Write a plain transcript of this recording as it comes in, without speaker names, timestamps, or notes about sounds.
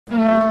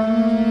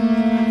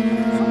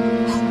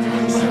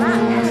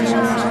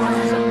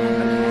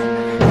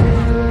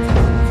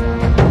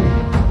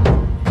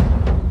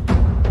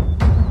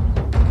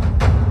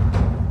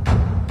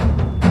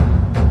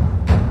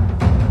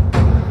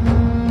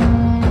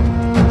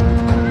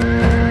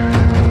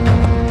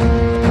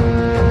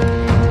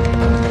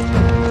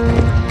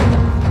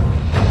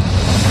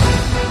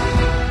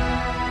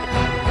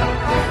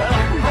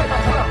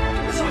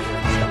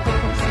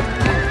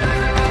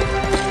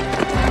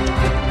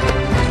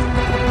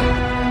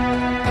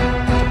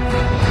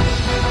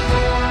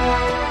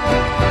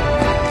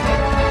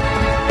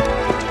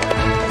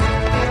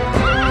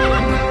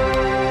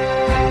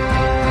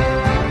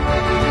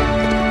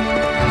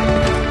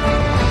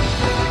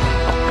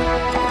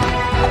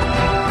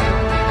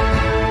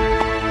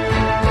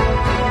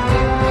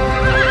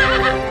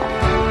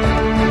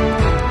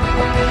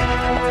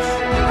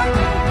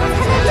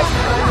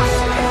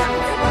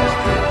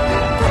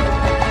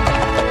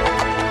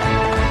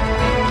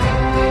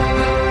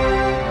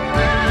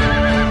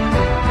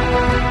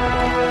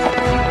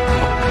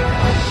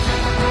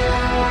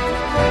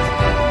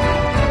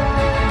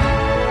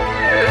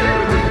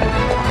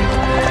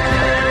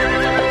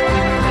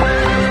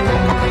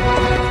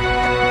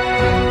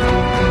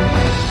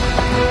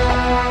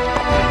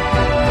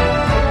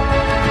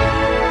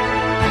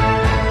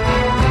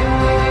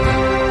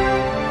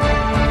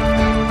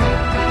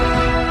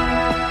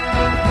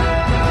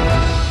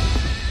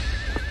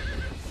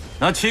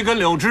这7根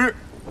柳枝，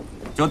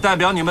就代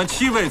表你们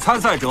7位参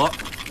赛者，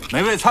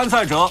每位参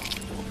赛者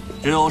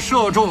只有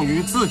射中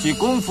与自己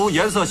弓符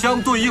颜色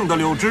相对应的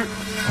柳枝，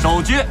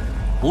首接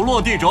不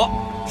落地者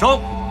胜。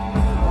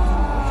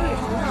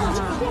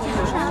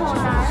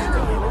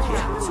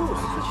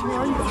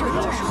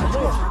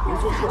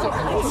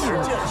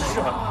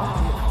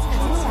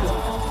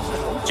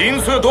今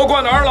次夺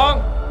冠的儿郎，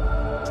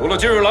除了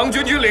今日郎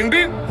君军领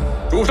兵，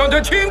主上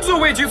将亲自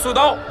为其刺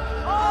刀。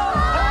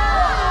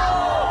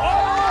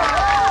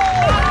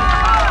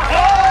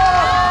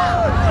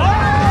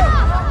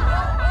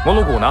摩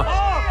鲁谷呢？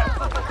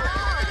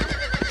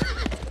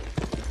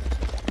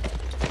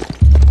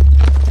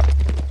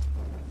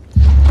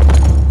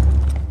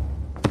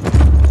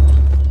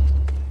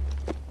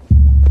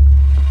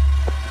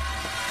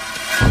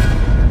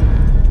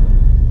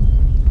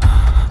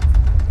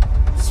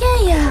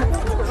燕燕，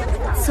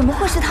怎么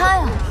会是他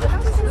呀？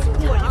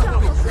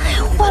哎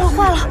呀，坏了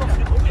坏了！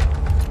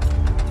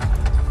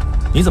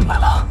你怎么来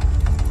了？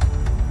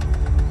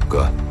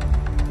哥。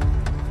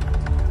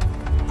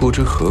 不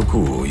知何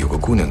故，有个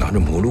姑娘拿着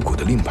摩鲁谷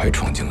的令牌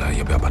闯进来，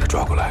要不要把她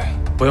抓过来？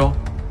不用。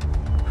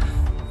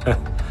哼，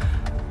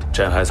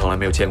朕还从来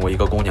没有见过一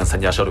个姑娘参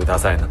加射柳大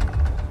赛呢，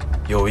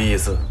有意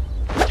思。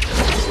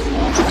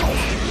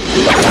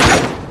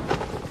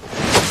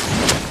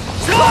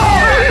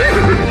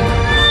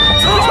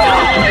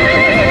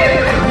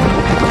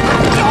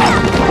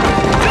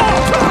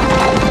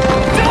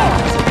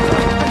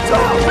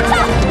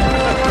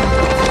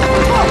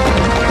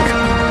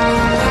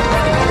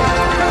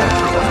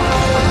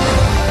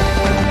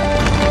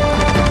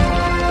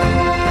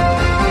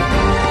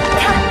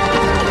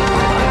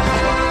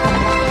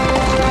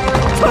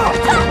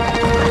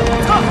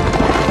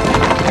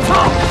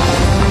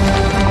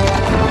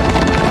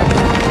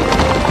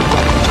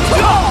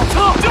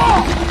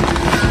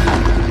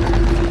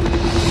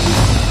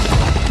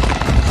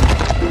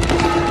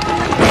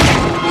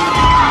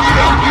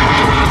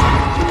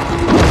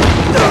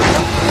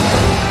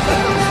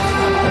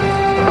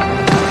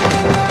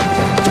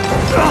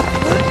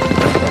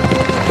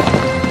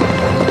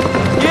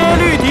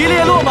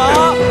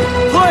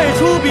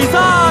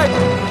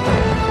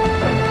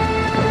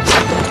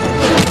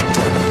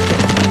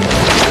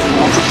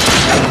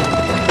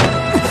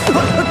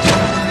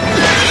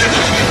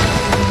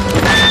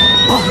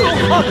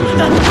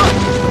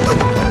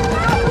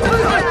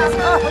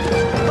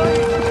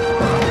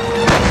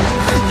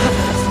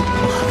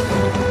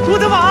我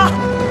的马！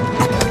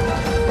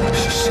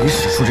是谁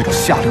使出这种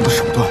下流的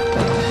手段，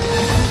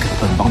给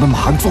本王的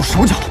马鞍做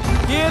手脚？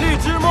耶律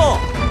之末，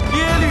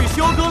耶律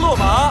休哥落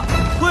马，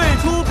退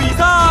出比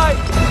赛。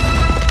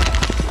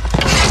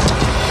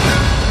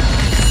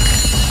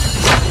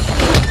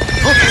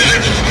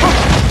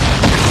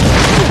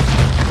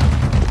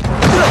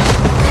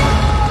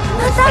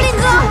大林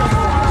哥，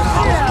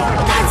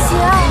大姐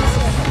啊！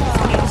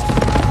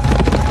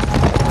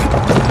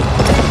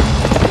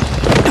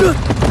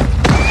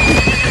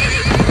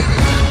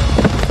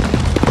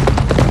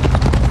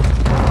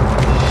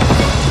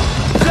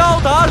焦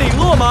达领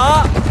落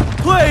马，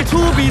退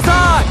出比赛。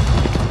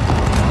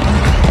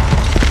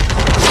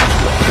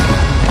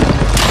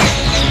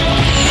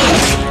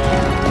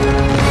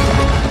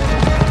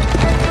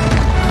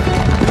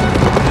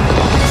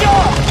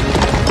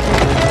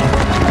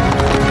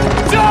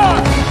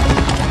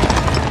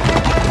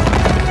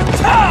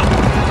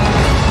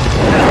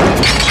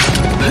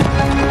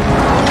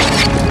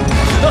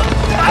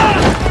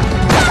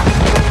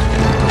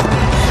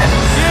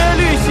耶律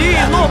喜引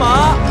落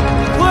马，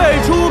退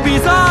出比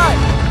赛。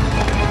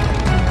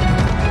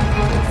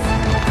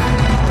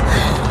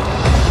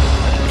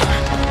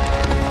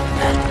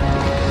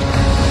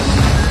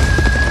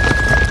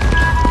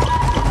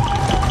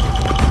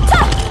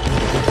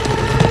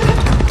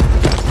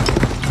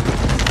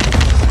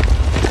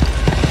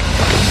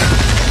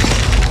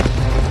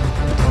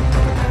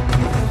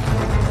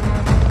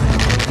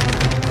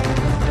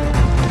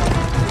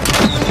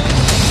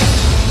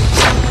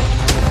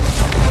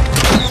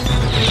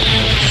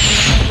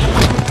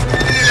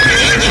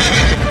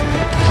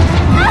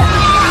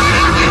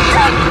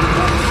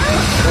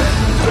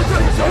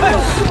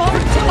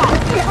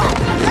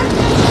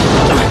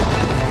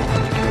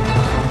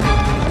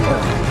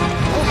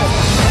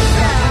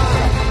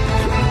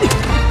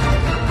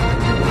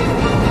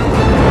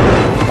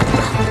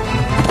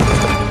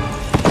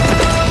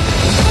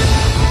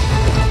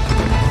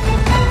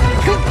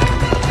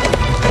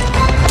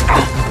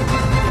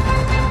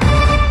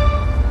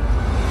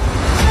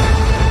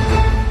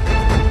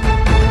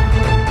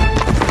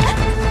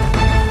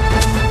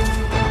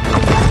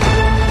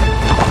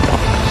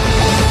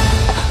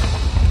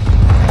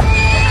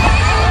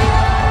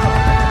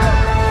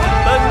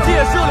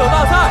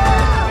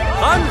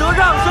韩德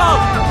让胜。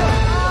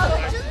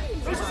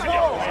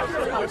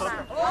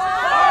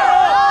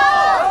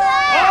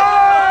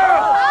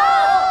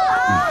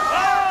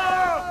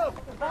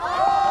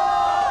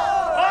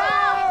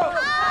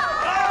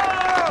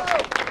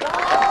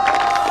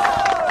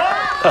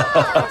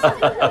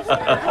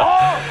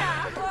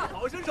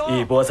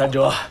一波三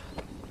折，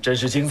真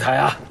是精彩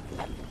啊！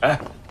哎，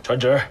传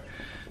旨，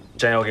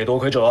朕要给夺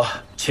魁者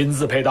亲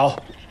自佩刀。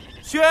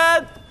宣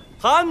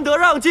韩德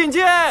让觐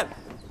见。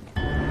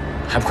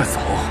还不快走！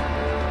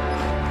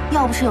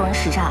要不是有人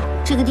使诈，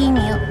这个第1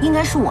名应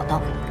该是我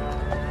的。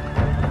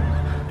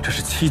这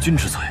是欺君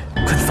之罪，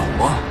快走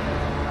啊！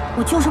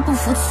我就是不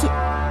服气。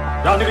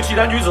让那个契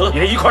丹女子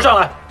也一块上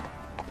来。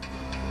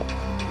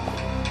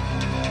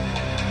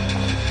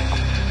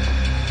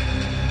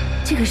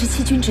这可是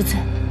欺君之罪。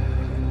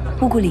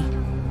乌古里，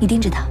你盯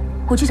着他，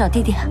我去找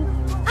爹爹。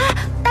哎，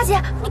大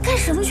姐，你干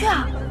什么去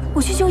啊？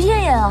我去救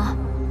燕燕啊！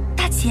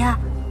大姐，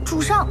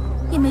主上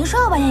也没说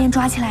要把燕燕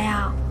抓起来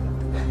呀。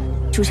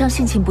主上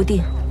性情不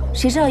定，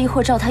谁知道一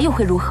会儿召他又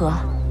会如何？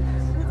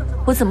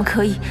我怎么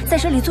可以在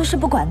这里坐视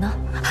不管呢？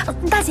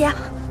大姐，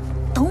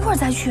等会儿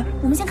再去，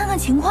我们先看看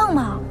情况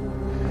嘛。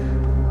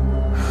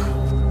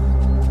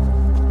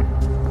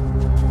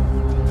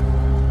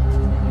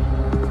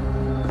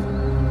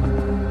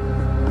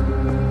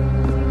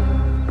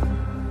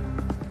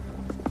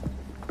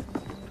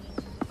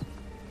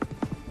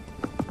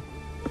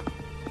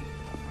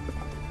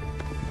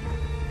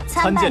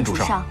参见主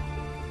上。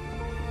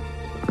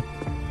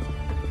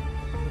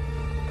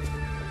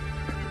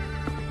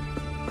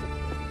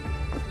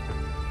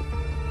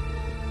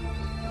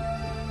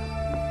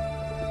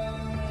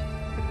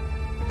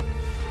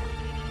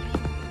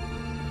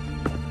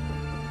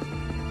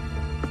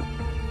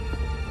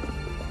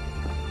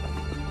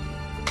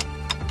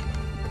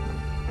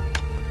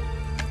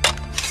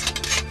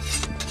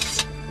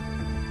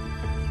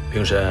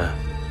平身。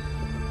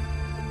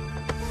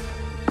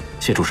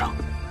谢主上。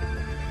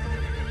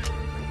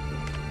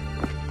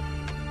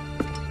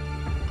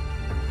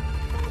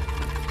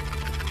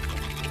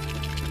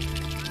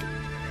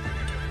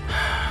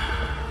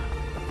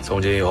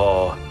从今以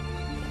后，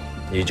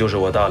你就是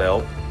我大辽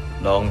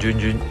郎君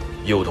军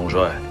右统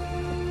帅。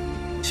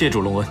谢主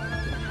隆恩。